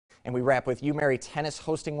And we wrap with UMary Tennis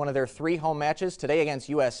hosting one of their 3 home matches today against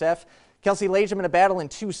USF. Kelsey Lajum in a battle in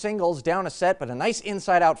 2 singles, down a set, but a nice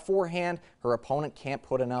inside-out forehand. Her opponent can't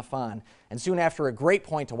put enough on. And soon after, a great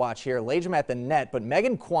point to watch here. Lajum at the net, but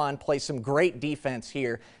Megan Kwan plays some great defense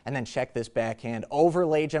here. And then check this backhand over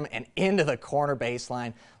Lajum and into the corner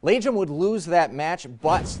baseline. Lajum would lose that match,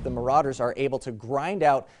 but the Marauders are able to grind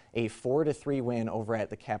out a 4-3 win over at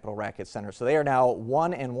the Capital Racquet Center. So they are now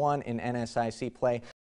 1-1 in NSIC play.